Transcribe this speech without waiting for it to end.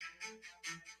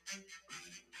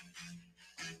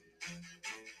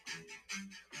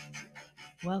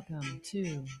Welcome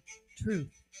to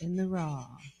Truth in the Raw.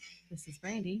 This is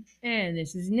Brandy. And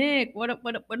this is Nick. What up,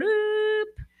 what up, what up?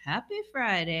 Happy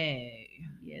Friday.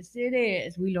 Yes, it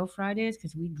is. We love Fridays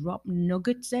because we drop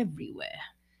nuggets everywhere.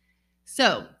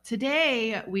 So,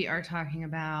 today we are talking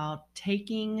about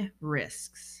taking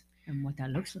risks. And what that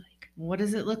looks like. What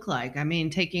does it look like? I mean,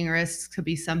 taking risks could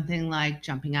be something like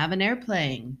jumping out of an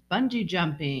airplane, bungee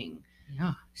jumping.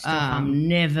 Yeah, stuff I'm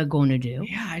never going to do.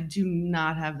 Yeah, I do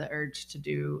not have the urge to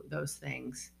do those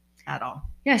things at all.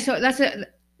 Yeah, so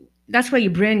that's where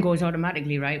your brain goes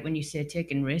automatically, right? When you say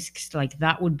taking risks, like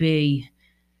that would be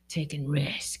taking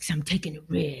risks. I'm taking a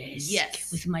risk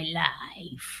Yes. with my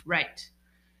life. Right.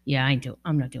 Yeah,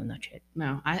 I'm not doing that shit.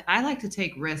 No, I like to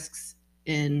take risks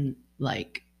in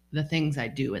like the things I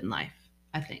do in life,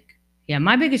 I think. Yeah,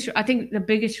 I think the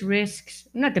biggest risks,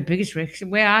 not the biggest risks,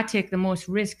 where I take the most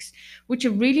risks, which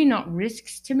are really not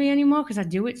risks to me anymore because I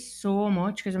do it so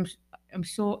much because I'm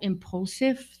so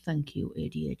impulsive. Thank you,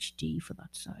 ADHD, for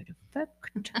that side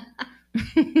effect.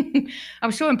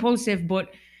 I'm so impulsive,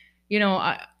 but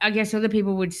I guess other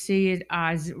people would see it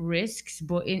as risks,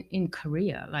 but in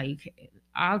Korea, like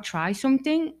I'll try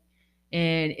something,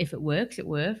 and if it works, it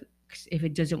works. If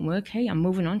it doesn't work, hey, I'm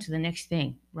moving on to the next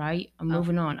thing, right? I'm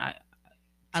moving on.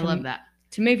 I love that.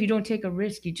 To me, if you don't take a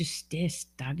risk, you just stay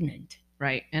stagnant.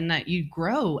 Right. And that you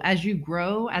grow. As you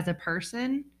grow as a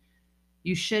person,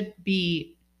 you should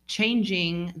be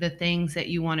changing the things that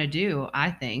you want to do,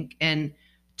 I think. And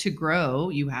to grow,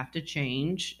 you have to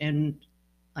change. And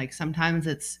like sometimes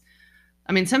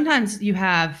sometimes you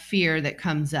have fear that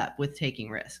comes up with taking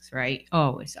risks, right?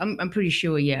 Always. I'm pretty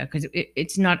sure, yeah, because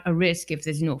it's not a risk if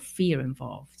there's no fear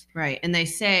involved. Right. And they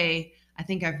say, I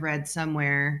think I've read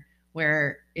somewhere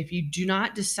where if you do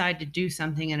not decide to do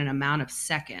something in an amount of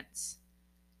seconds,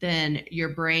 then your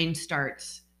brain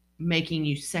starts making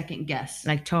you second guess.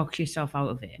 Like talk yourself out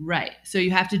of it. Right. So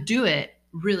you have to do it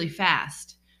really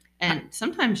fast. And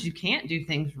sometimes you can't do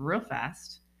things real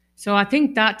fast. So I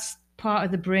think that's part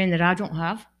of the brain that I don't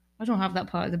have. I don't have that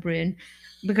part of the brain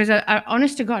because I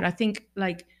honest to God, I think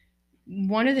like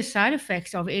one of the side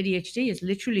effects of ADHD is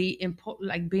literally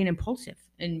like being impulsive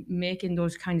and making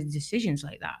those kinds of decisions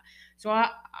like that. So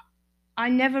I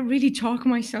never really talk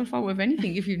myself out of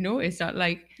anything. If you've noticed that,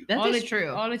 like that is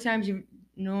true. All the times you've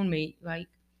known me, like,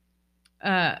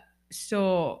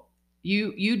 so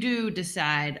you do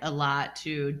decide a lot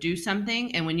to do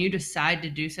something, and when you decide to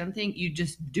do something, you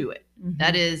just do it. Mm-hmm.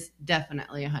 That is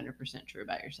definitely 100% true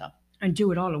about yourself. And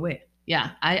do it all the way.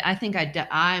 Yeah, I think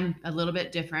I'm a little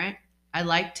bit different. I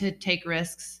like to take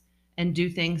risks and do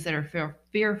things that are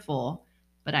fearful,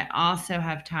 but I also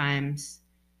have times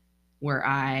where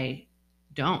I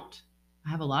don't. I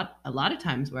have a lot of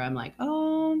times where I'm like,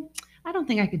 oh, I don't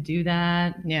think I could do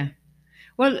that. Yeah.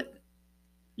 Well,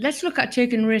 let's look at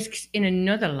taking risks in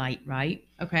another light, right?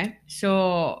 Okay.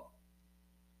 So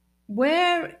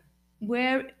where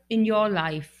in your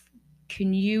life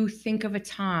can you think of a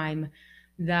time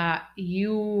that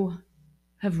you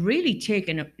have really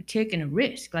taken a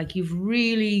risk, like you've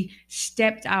really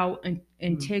stepped out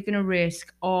and taken a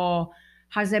risk? Or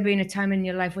has there been a time in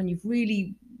your life when you've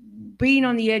really been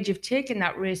on the edge of taking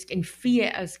that risk and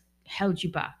fear has held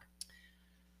you back?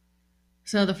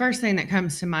 So the first thing that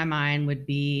comes to my mind would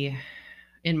be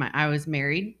I was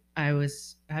married.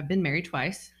 I've been married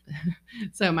twice.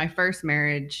 So my first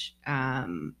marriage, I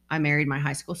married my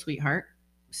high school sweetheart.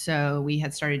 So we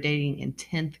had started dating in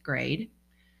 10th grade.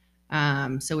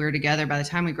 So we were together. By the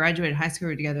time we graduated high school,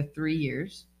 we were together 3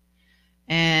 years.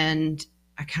 And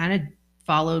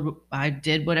I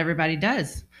did what everybody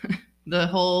does. The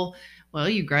whole, well,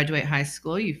 you graduate high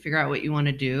school, you figure out what you want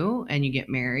to do, and you get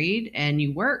married, and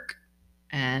you work,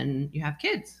 and you have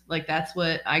kids. Like that's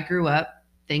what I grew up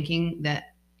thinking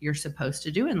that you're supposed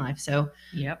to do in life. So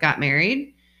got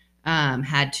married,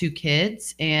 had 2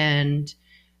 kids, and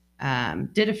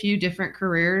did a few different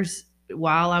careers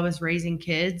while I was raising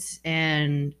kids.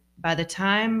 And by the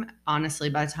time my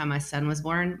son was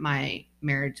born, my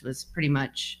marriage was pretty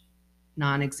much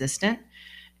non-existent.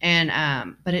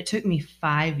 And but it took me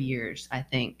 5 years, I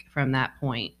think, from that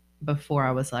point before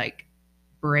I was like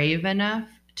brave enough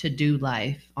to do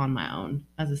life on my own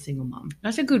as a single mom.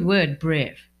 That's a good word,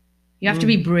 brave. You have to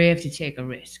be brave to take a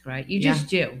risk, right? You just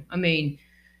do. I mean,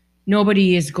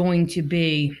 nobody is going to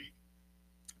be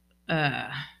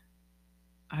I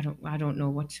don't know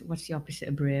what's the opposite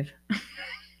of brave.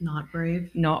 Not brave.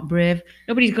 Not brave.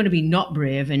 Nobody's going to be not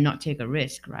brave and not take a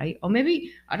risk, right? Or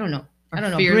maybe I don't know. I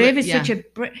don't know. Brave is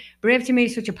brave to me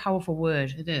is such a powerful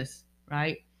word. It is,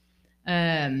 right?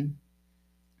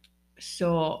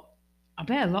 So I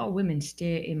bet a lot of women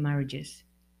stay in marriages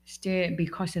stay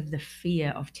because of the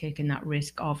fear of taking that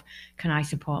risk of, can I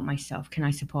support myself? Can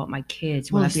I support my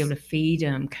kids? Will Well, I be able to feed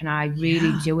them? Can I really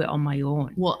Yeah. do it on my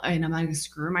own? Well, and am I going to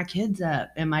screw my kids up?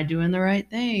 Am I doing the right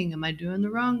thing? Am I doing the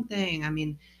wrong thing? I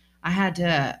mean, I had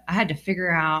to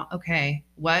figure out, okay,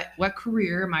 what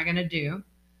career am I going to do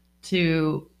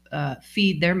to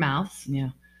feed their mouths? Yeah.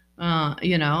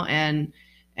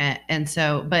 And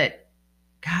so, but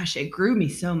gosh, it grew me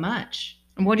so much.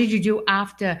 And what did you do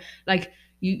after? Like,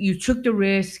 you took the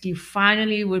risk, you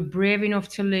finally were brave enough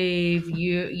to leave,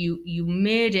 you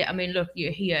made it. I mean, look,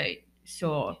 you're here.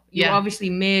 So you Yeah.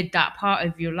 obviously made that part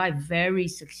of your life very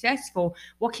successful.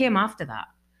 What came after that?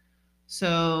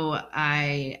 So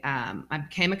I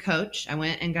became a coach. I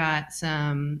went and got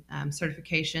some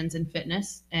certifications in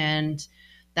fitness, and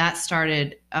that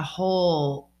started a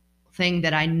whole thing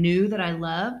that I knew that I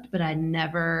loved, but I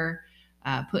never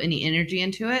put any energy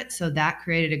into it. So that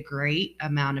created a great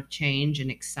amount of change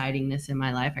and excitingness in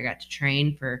my life. I got to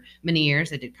train for many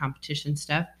years. I did competition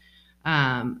stuff,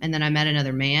 and then I met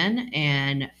another man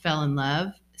and fell in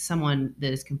love. Someone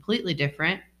that is completely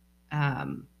different,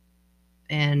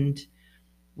 and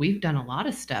we've done a lot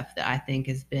of stuff that I think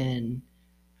has been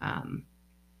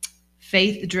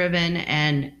faith driven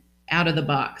and out of the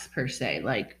box per se.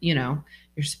 Like, you're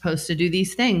supposed to do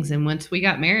these things. And once we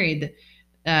got married,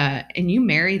 and you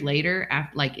married later,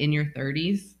 after, like in your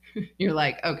 30s, you're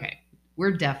like, okay,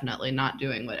 we're definitely not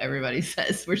doing what everybody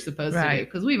says we're supposed to do,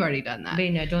 because we've already done that.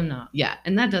 Been there, done that. Yeah,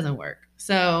 and that doesn't work.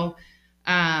 So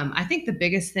I think the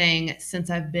biggest thing since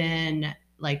I've been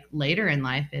like later in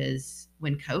life is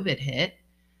when COVID hit.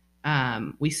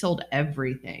 We sold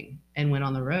everything and went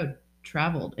on the road,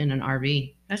 traveled in an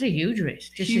RV. That's a huge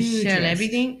risk. Just Huge to sell risk.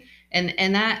 everything.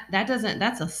 And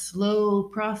that's a slow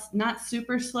process, not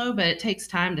super slow, but it takes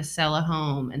time to sell a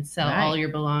home and sell all your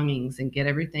belongings and get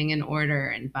everything in order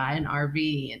and buy an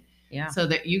RV. And Yeah. so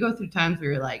that you go through times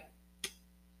where you're like,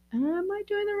 am I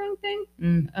doing the wrong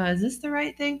thing? Is this the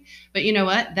right thing? But you know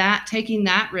what? That taking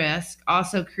that risk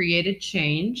also created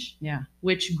change. Yeah.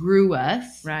 Which grew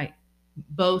us. Right.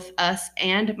 Both us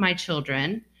and my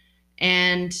children.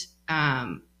 And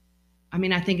I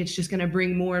mean, I think it's just going to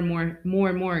bring more and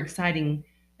more exciting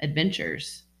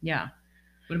adventures. Yeah.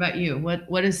 What about you?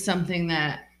 What is something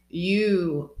that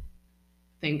you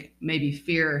think maybe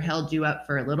fear held you up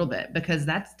for a little bit? Because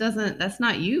that's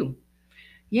not you.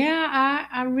 Yeah,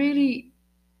 I really,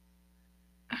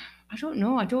 I don't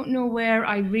know. I don't know where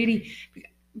I really,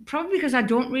 probably because I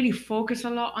don't really focus a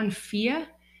lot on fear.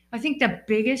 I think the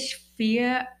biggest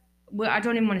fear, well, I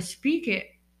don't even want to speak it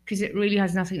because it really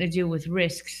has nothing to do with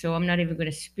risk. So I'm not even going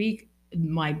to speak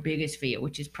my biggest fear,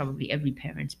 which is probably every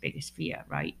parent's biggest fear,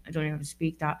 right? I don't even have to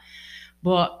speak that.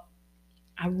 But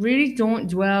I really don't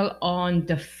dwell on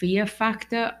the fear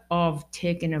factor of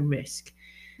taking a risk.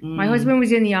 My husband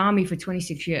was in the army for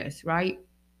 26 years, right?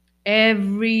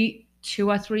 Every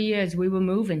 2 or 3 years, we were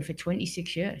moving for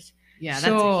 26 years. Yeah,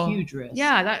 that's a huge risk.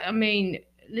 Yeah, I mean,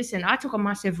 listen, I took a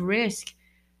massive risk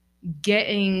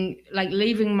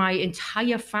leaving my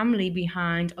entire family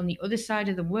behind on the other side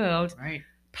of the world. Right.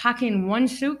 Packing one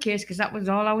suitcase, because that was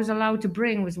all I was allowed to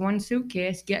bring was one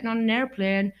suitcase, getting on an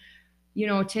airplane,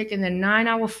 taking the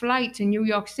 9-hour flight to New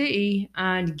York City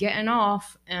and getting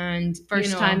off. And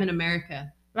first time in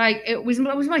America. Like it was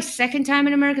my second time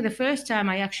in America. The first time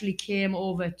I actually came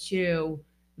over to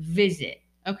visit.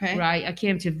 Okay. Right. I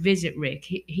came to visit Rick.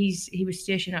 He was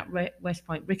stationed at West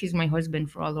Point. Rick is my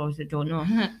husband, for all those that don't know.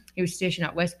 He was stationed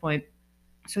at West Point.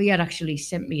 So he had actually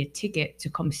sent me a ticket to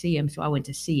come see him. So I went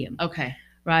to see him. Okay.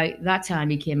 Right. That time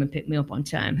he came and picked me up on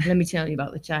time. Let me tell you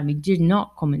about the time he did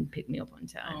not come and pick me up on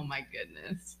time. Oh my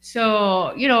goodness.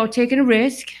 So, taking a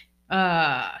risk.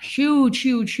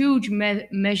 Huge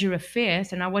measure of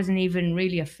faith, and I wasn't even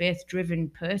really a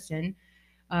faith-driven person,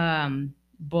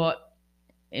 but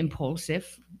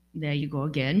impulsive. There you go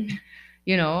again.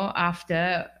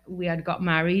 After we had got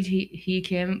married, he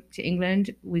came to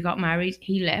England. We got married.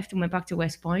 He left and went back to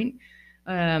West Point.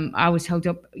 I was held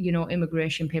up,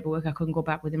 immigration paperwork. I couldn't go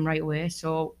back with him right away.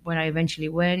 So when I eventually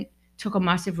went, took a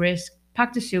massive risk,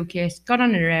 packed a suitcase, got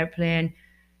on an airplane,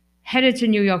 headed to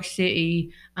New York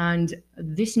City, and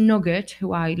this nugget,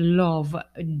 who I love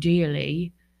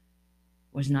dearly,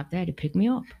 was not there to pick me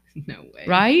up. No way.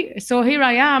 Right? So here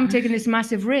I am taking this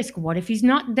massive risk. What if he's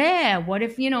not there? What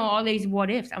if, all these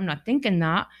what ifs? I'm not thinking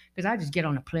that, because I just get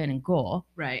on a plane and go.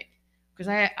 Right. Because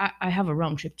I have a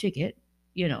round trip ticket,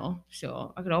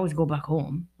 so I could always go back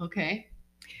home. Okay.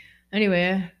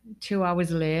 Anyway, 2 hours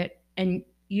late, and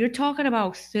you're talking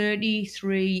about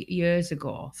 33 years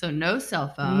ago. So no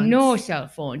cell phones. No cell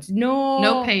phones.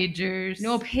 No pagers.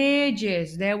 No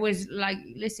pages. There was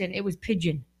it was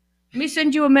pigeon. me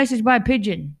send you a message by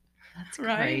pigeon. That's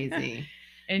Right? crazy.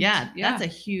 And Yeah, that's a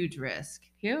huge risk.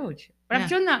 huge. But Yeah. I've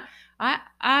done that.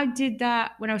 I did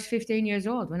that when I was 15 years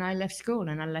old, when I left school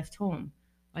and I left home.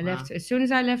 I Wow. left as soon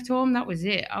as I left home, that was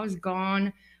it. I was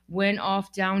gone, went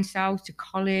off down south to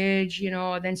college,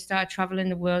 then started traveling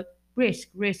the world. Risk,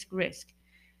 risk, risk.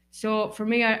 So for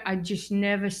me, I just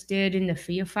never stayed in the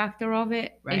fear factor of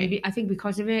it. Right. And I think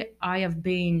because of it, I have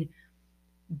been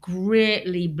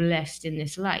greatly blessed in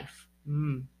this life.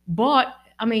 Mm. But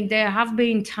I mean, there have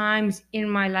been times in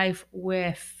my life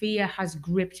where fear has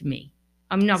gripped me.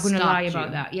 I'm not going to lie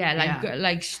about that. Yeah,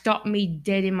 like stop me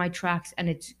dead in my tracks, and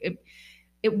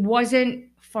it wasn't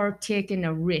for taking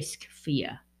a risk.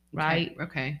 Fear, right?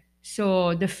 Okay.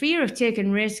 So the fear of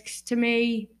taking risks, to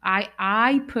me,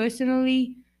 I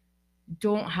personally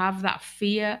don't have that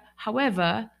fear.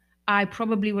 However, I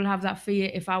probably will have that fear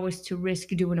if I was to risk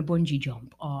doing a bungee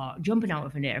jump or jumping out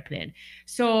of an airplane.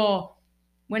 So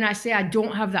when I say I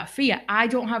don't have that fear, I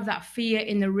don't have that fear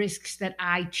in the risks that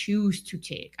I choose to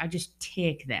take. I just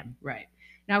take them. Right.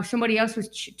 Now, if somebody else was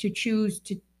to choose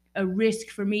a risk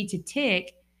for me to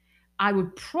take, I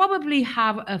would probably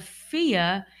have a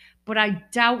fear, but I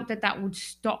doubt that would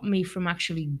stop me from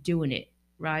actually doing it.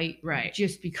 Right.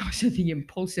 Just because of the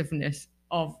impulsiveness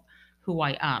of who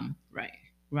I am.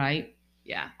 Right.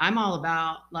 Yeah. I'm all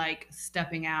about like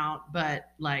stepping out, but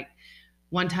like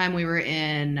one time we were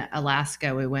in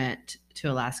Alaska. We went to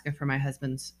Alaska for my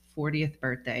husband's 40th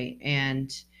birthday.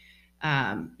 And,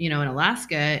 in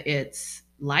Alaska, it's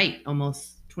light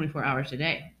almost 24 hours a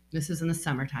day. This is in the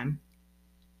summertime.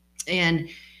 And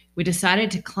we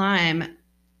decided to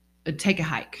take a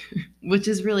hike, which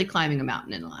is really climbing a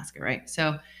mountain in Alaska, right?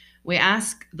 So we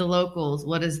asked the locals,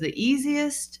 what is the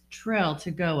easiest trail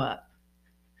to go up?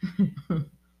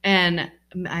 And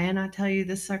I tell you,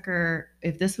 this sucker,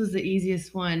 if this was the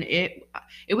easiest one, it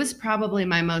was probably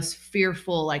my most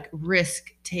fearful, like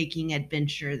risk-taking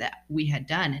adventure that we had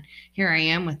done. And here I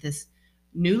am with this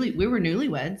we were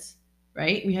newlyweds,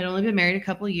 right? We had only been married a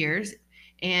couple of years,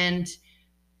 and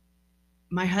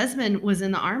my husband was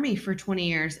in the Army for 20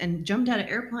 years and jumped out of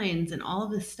airplanes and all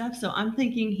of this stuff. So I'm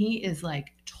thinking he is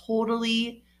like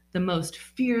totally the most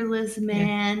fearless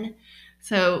man. Yeah.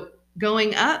 So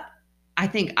going up, I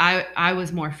think I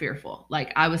was more fearful.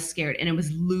 Like I was scared, and it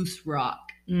was loose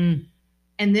rock. Mm.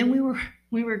 And then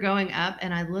we were going up,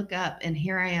 and I look up, and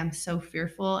here I am so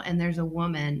fearful. And there's a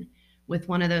woman with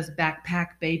one of those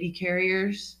backpack baby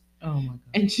carriers. Oh my God.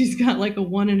 And she's got like a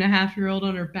 1.5-year-old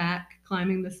on her back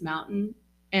climbing this mountain.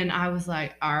 And I was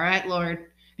like, all right, Lord,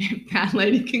 if that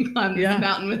lady can climb this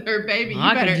mountain with her baby,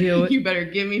 you better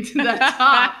get me to the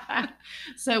top.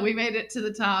 So we made it to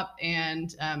the top,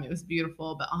 and it was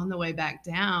beautiful. But on the way back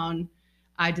down,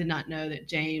 I did not know that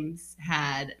James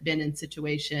had been in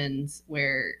situations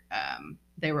where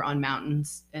they were on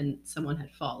mountains and someone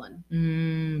had fallen.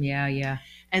 Yeah.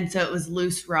 And so it was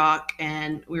loose rock,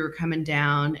 and we were coming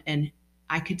down, and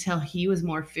I could tell he was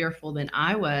more fearful than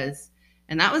I was.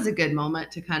 And that was a good moment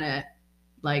to kind of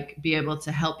like be able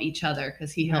to help each other,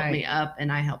 because he helped me up and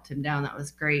I helped him down. That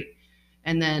was great.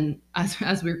 And then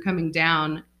as we were coming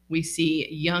down, we see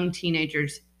young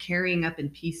teenagers carrying up in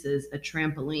pieces a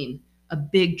trampoline, a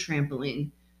big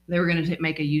trampoline. They were going to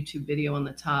make a YouTube video on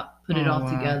the top, put it all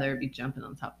together, be jumping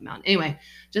on top of the mountain. Anyway,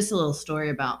 just a little story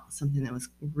about something that was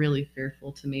really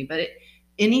fearful to me. But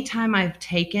anytime I've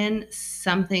taken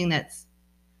something that's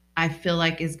I feel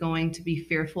like is going to be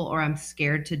fearful, or I'm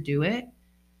scared to do it,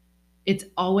 it's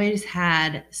always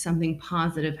had something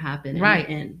positive happen in the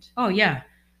end. Oh, yeah.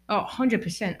 Oh,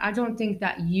 100%. I don't think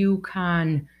that you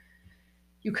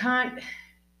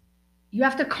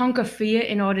have to conquer fear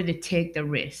in order to take the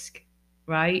risk,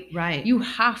 right? Right. You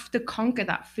have to conquer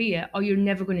that fear, or you're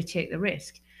never going to take the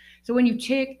risk. So when you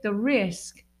take the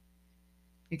risk,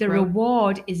 the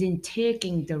reward is in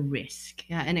taking the risk.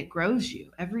 Yeah, and it grows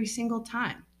you every single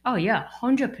time. Oh, yeah,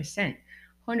 100%.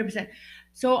 100%.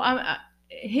 So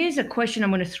here's a question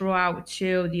I'm going to throw out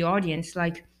to the audience.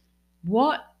 Like,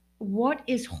 what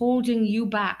is holding you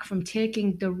back from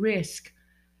taking the risk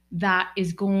that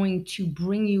is going to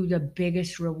bring you the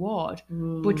biggest reward?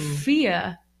 Ooh. But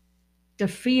the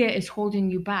fear is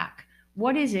holding you back.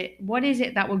 What is it? What is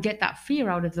it that will get that fear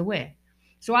out of the way?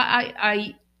 So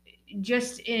I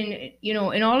just in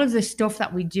all of the stuff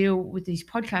that we do with these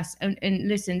podcasts, and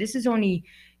listen, this is only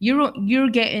you're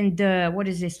getting the, what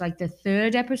is this, like the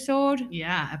third episode?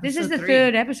 Yeah, this is the 3.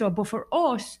 Third episode, but for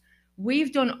us,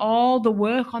 we've done all the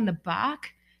work on the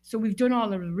back, so we've done all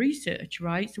the research,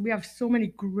 right? So we have so many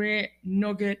great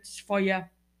nuggets for you.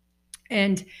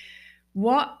 And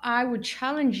what I would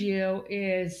challenge you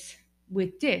is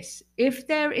with this: if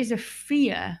there is a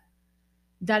fear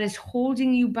that is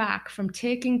holding you back from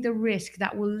taking the risk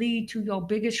that will lead to your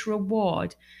biggest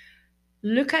reward,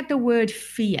 look at the word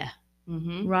fear,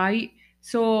 right?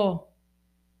 So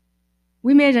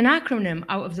we made an acronym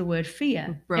out of the word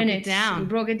fear. We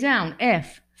broke it down.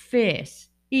 F, face.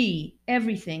 E,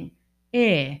 everything.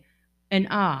 A, and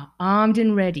R, armed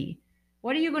and ready.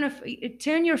 What are you going to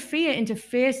turn your fear into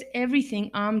face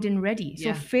everything armed and ready?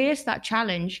 So face that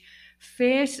challenge,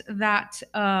 face that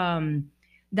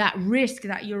that risk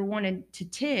that you're wanting to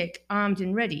take armed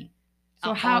and ready.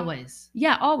 So always.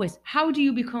 Yeah, always. How do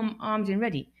you become armed and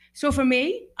ready? So for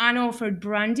me, I know for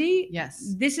Brandy,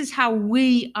 yes, this is how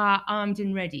we are armed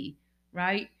and ready,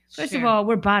 right? First of all,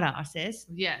 we're badasses.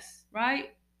 Yes.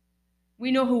 Right?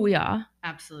 We know who we are.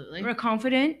 Absolutely. We're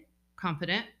confident.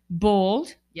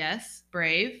 Bold. Yes.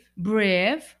 Brave.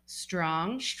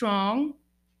 Strong.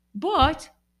 But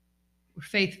we're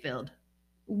faith-filled.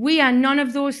 We are none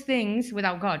of those things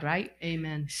without God, right?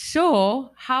 Amen.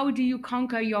 So how do you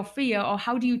conquer your fear, or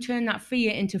how do you turn that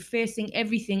fear into facing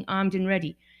everything armed and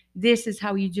ready? This is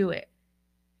how you do it.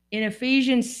 In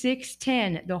Ephesians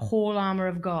 6:10, the whole armor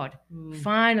of God.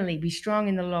 Finally, be strong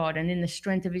in the Lord and in the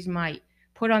strength of his might.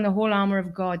 Put on the whole armor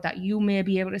of God that you may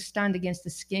be able to stand against the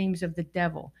schemes of the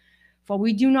devil. For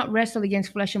we do not wrestle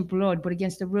against flesh and blood, but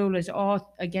against the rulers, or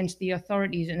against the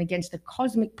authorities, and against the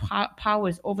cosmic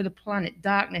powers over the planet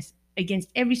darkness, against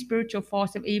every spiritual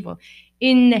force of evil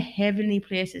in the heavenly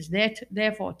places.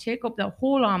 Therefore, take up the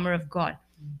whole armor of God,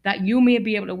 that you may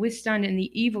be able to withstand in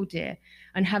the evil day,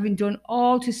 and having done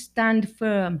all to stand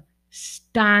firm,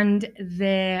 stand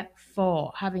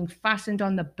therefore, having fastened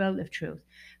on the belt of truth,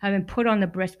 having put on the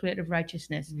breastplate of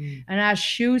righteousness, and as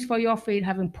shoes for your feet,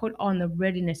 having put on the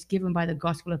readiness given by the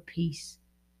gospel of peace.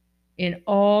 In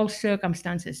all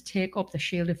circumstances, take up the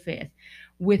shield of faith,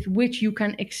 with which you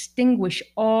can extinguish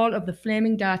all of the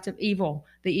flaming darts of evil,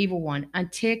 the evil one,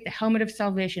 and take the helmet of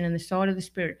salvation and the sword of the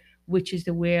Spirit, which is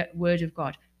the word of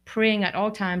God, praying at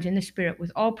all times in the Spirit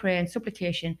with all prayer and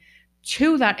supplication.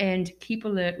 To that end, keep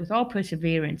alert with all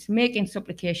perseverance, making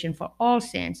supplication for all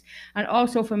saints, and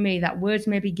also for me, that words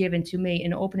may be given to me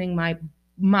in opening my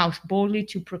mouth boldly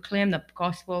to proclaim the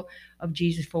gospel of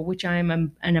Jesus, for which I am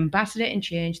an ambassador in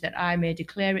chains, that I may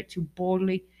declare it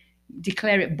boldly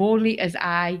as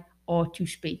I ought to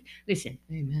speak. Listen,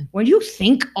 amen. When you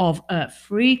think of a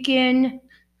freaking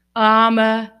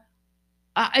armor,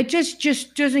 it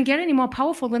just doesn't get any more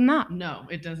powerful than that. No,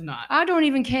 it does not. I don't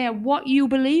even care what you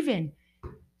believe in.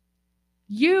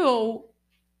 You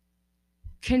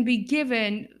can be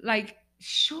given like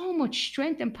so much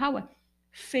strength and power.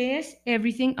 Face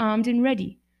everything armed and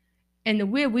ready. And the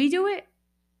way we do it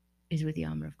is with the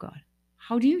armor of God.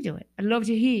 How do you do it? I'd love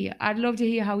to hear you. I'd love to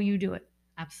hear how you do it.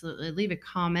 Absolutely. Leave a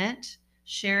comment,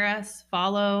 share us,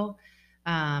 follow,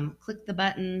 click the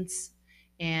buttons,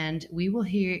 and we will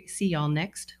see y'all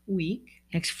next week.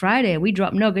 Next Friday. We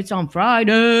drop nuggets on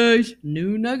Fridays.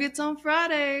 New nuggets on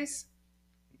Fridays.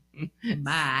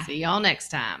 Bye. See y'all next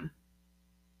time.